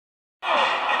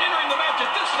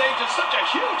advantage is such a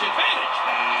huge advantage.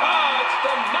 Ah, it's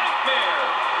the Nightmare.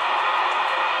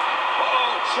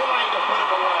 Oh, trying to put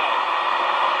him away.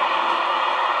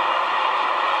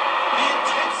 The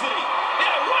intensity.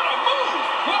 Yeah, what a move.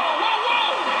 Whoa, whoa,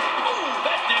 whoa. Ooh,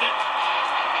 that did it.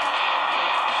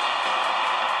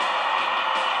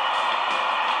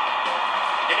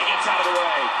 And he gets out of the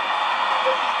way.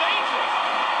 This is dangerous.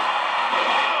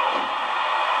 Oh.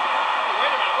 Hey, wait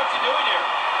a minute. What's he doing here?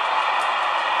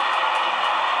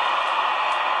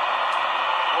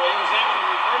 Boy, he was able to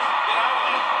reverse and get out of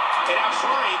that. And now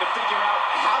trying to figure out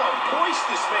how to hoist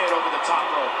this man over the top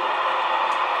rope.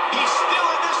 He's still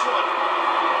in this one.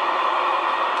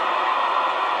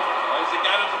 Why has he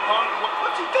got his opponent?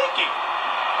 What's he thinking?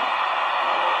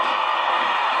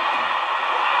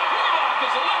 Warlock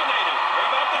is eliminated. We're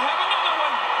about to have another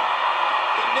one.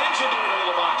 The Ninja doing a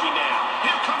little monkey now.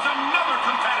 Here comes another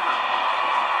competitor.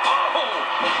 Oh!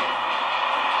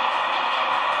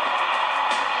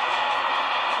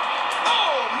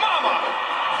 Oh, mama!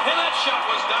 And that shot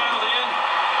was dialed in.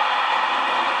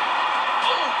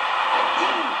 Oh!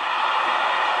 Ooh!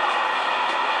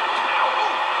 Ow!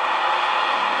 Ooh!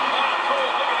 Oh,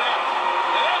 Cole, look at that.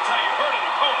 Now that's how you hurt an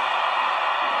opponent.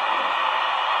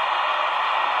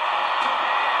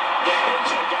 The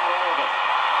Ninja got all of it.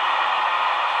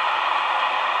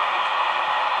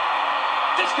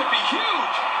 This could be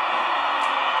huge.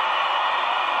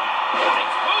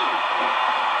 Nice move.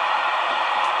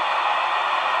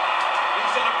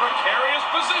 He's in a precarious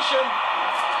position.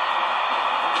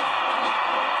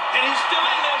 And he's still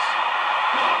in this.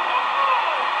 Oh,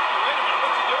 wait a minute,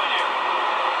 what's he doing here?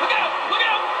 Look out, look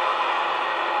out.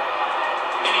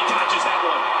 And he dodges that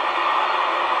one.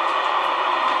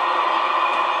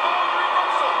 Oh,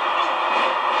 reversal.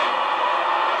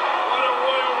 What a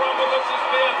Royal Rumble this has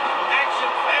been.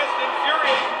 Action fast and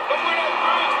furious. But we're not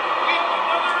through. We have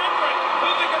another entrant.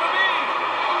 Who's it going to be?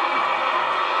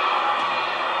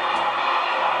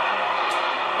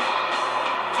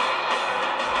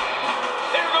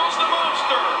 There goes the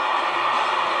monster.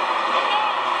 Oh, no.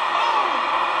 Oh.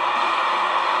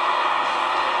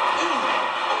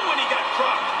 Ooh, and he got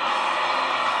dropped.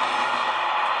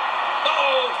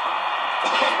 Uh-oh.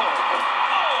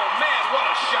 Oh, man, what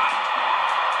a shot.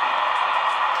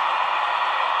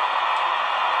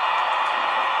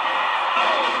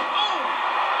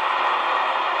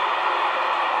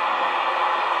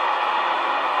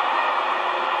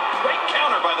 Great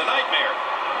counter by the Nightmare.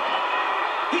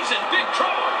 He's in big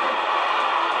trouble.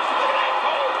 Look at that,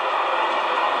 Cole.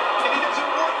 And he does it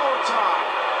one more time.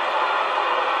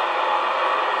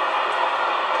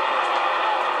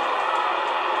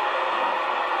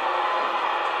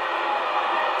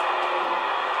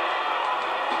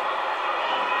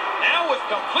 Now with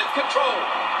complete control.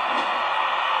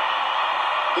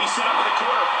 He's set up in the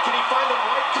corner. Can he find the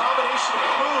right combination of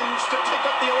moves to pick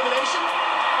up the elimination?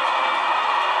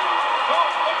 Oh,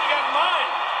 what you got in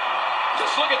mind?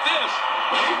 Just look at this.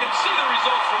 You can see the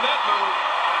results from that move.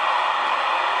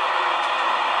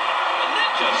 The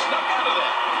Ninja snuck out of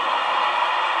that.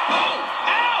 Oh,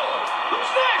 ow!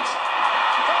 Who's next?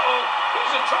 Uh-oh,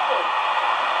 he's in trouble.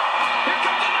 Here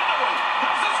comes another one.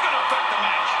 How's this going to affect the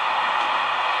match?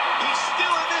 He's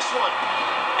still in this one.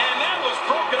 And that was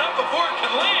broken up before it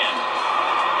could land.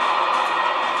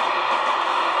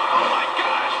 Oh, my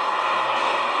gosh.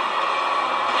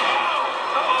 Ow!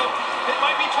 Uh-oh, it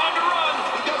might be time to run.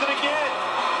 He does it again.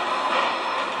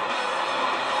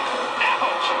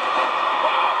 Ouch!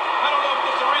 Wow, I don't know if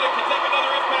this arena can take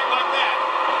another impact like that.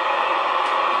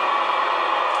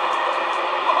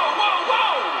 Whoa, whoa,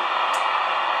 whoa!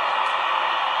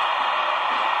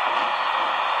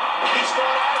 He's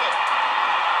gone out of it.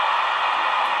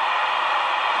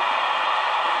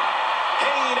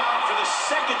 Hanging on for the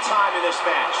second time in this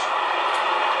match.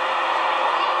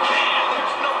 Man,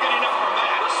 there's no getting up from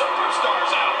that. The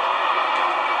superstar's out.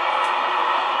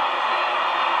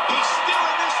 He's still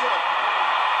in this one.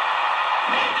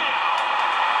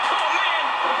 Oh, man!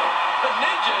 The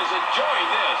Ninja is enjoying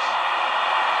this.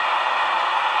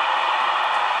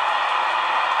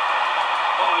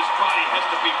 Oh, his body has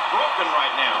to be broken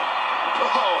right now.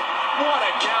 Oh, what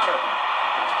a counter.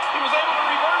 He was able to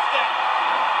reverse that.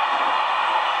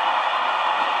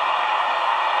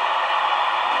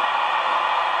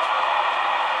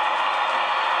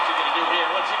 What's he going to do here?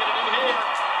 What's he going to do here?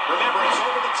 Remember, it's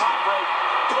over the top rope.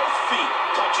 Both feet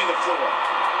touching the floor.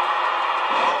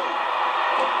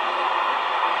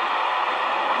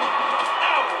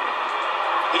 Ow!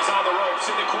 He's on the ropes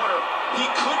in the corner. He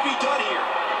could be done here.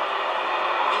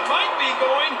 He might be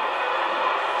going.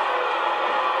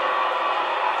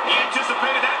 He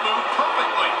anticipated that move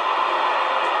perfectly.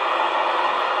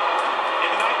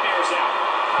 And the Nightmare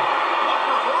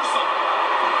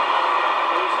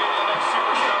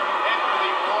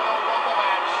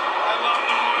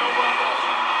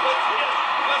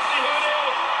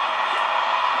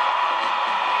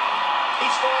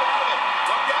He's falling out of it.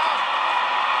 Look out.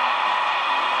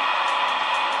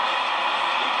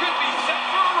 He could be set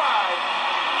for a ride.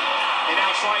 And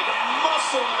now trying to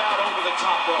muscle him out over the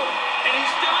top rope. And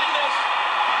he's still in this.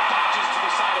 Dodges to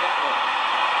the side of that one.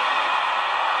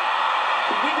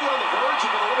 Could we be on the verge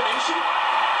of an elimination?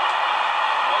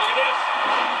 Oh, look at this.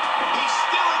 He's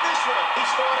still in this one.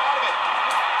 He's falling out of it.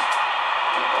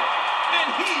 And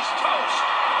he's toast.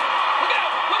 Look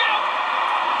out! Look out!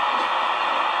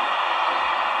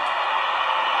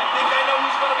 I think I know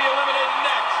who's going to be eliminated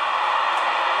next.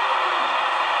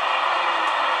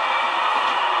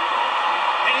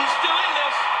 And he's still in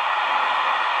this.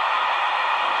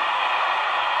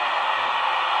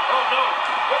 Oh, no.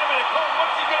 Wait a minute, Cole.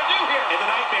 What's he going to do here? And the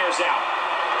Nightmare's out.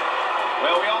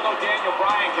 Well, we all know Daniel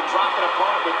Bryan can drop an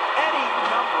opponent with any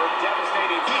number of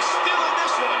devastating. He's still in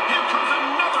this one. Here comes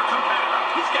another competitor.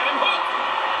 He's got him hooked.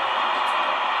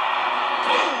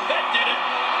 Oh, that did it.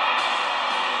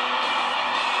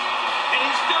 And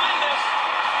he's still in this.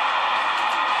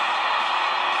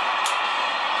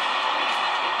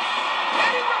 And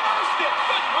he reversed it.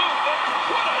 Good move there.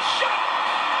 What a shot.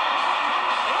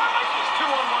 And I like this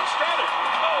 2-on-1 strategy.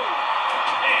 Oh,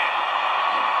 man.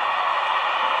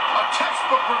 A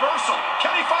textbook reversal.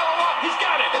 Can he follow up? He's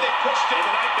got it. And they pushed it. And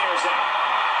the Nightmare's out.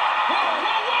 Whoa,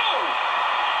 whoa, whoa.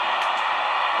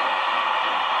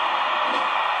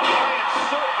 Bryan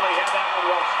certainly had that one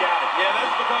well scouted. Yeah,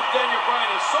 that's because Daniel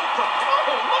Bryan is so prepared.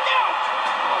 Oh, look out.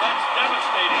 Oh, that's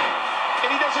devastating. And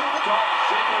he doesn't look. Dolph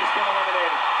Ziggler's been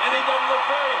eliminated. And he doesn't look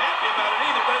very happy about it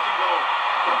either, does he, Cole?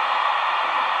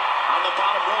 On the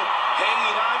bottom rope,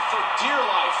 hanging on for dear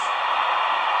life.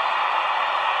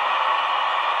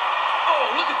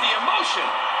 Oh, look at the emotion.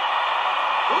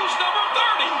 Who's number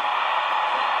 30?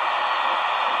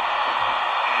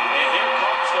 And here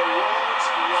comes the world's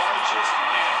largest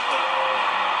athlete.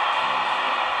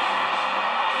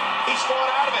 He's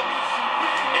falling out of it.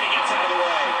 And he gets out of the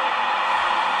way.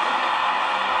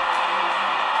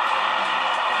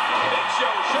 Big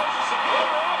Show shows us some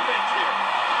clever offense here.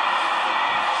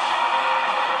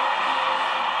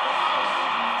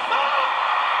 Ah!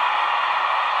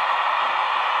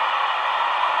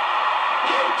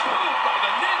 Huge move by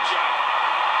the Ninja.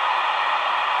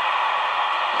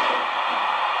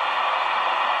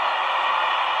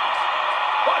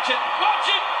 Watch it, watch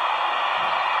it.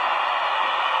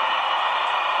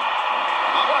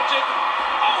 Watch it.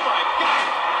 Oh my God.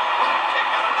 What a kick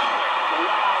out of nowhere.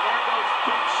 Wow, there goes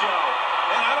Big Show.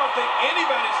 And I don't think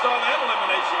anybody saw that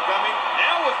elimination coming.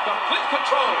 Now with complete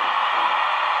control.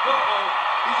 Uh-oh.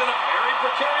 He's in a very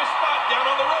precarious spot down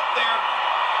on the rope there.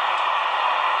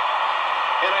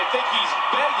 And I think he's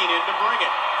begging him to bring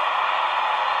it.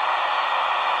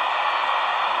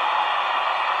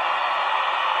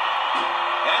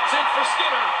 That's it for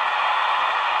Skinner.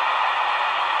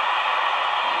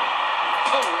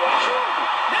 Oh, wow.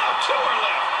 Now 2 are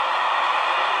left.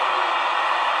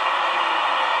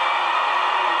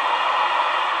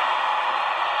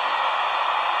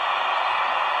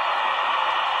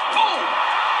 Oh!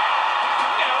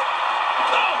 Look out.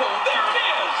 Oh, there it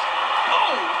is.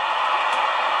 Oh!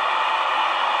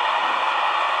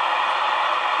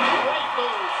 Great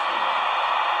move.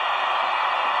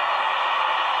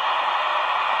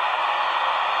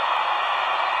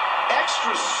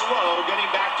 Extra slow getting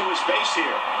back to his base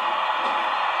here.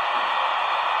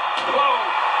 Whoa!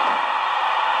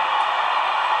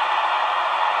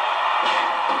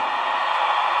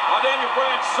 Well, Daniel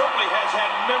Bryan certainly has had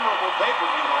memorable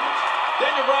pay-per-view moments.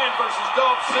 Daniel Bryan versus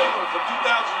Dolph Ziggler for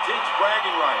 2010's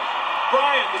bragging rights.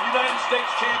 Bryan, the United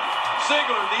States champion.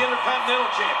 Ziggler, the Intercontinental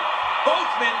champion.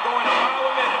 Both men going a mile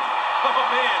a minute. Oh,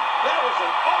 man, that was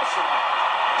an awesome match.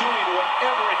 Doing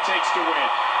whatever it takes to win.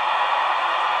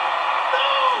 No!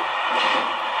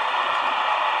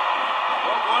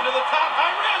 Oh, going to the top,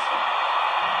 high risk.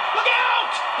 Look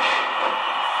out!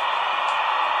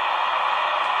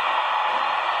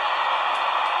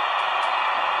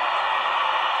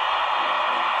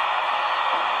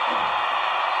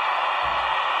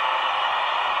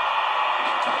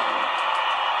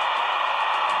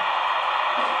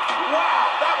 Wow,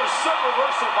 that was some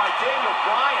reversal by Daniel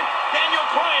Bryan. Daniel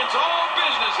Bryan's all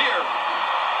business here.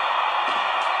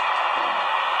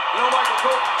 You know, Michael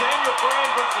Cole, Daniel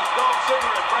Bryan versus Dolph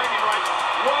Ziggler at bragging rights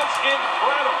was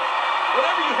incredible.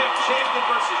 Whenever you have champion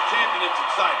versus champion, it's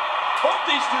exciting. Both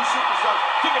these two superstars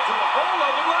took it to a whole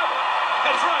other level.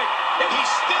 That's right. And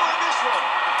he's still in this one.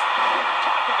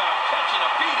 Talk about catching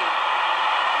a beating.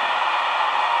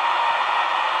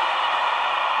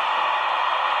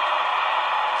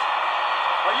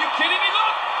 Are you kidding me?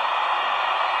 Look!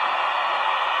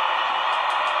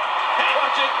 Hey,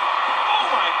 watch it. Oh,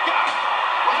 my God.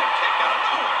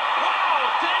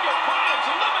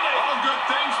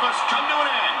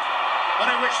 But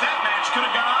I wish that match could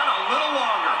have gone on a little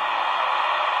longer.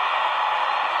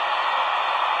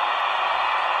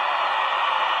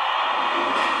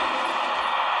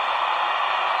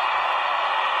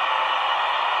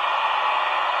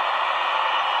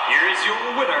 Here is your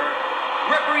winner,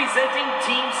 representing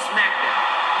Team SmackDown,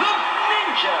 the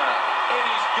Ninja. And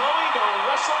he's going to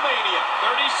WrestleMania.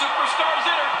 30 superstars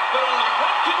enter, but only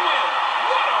one can win.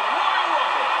 What a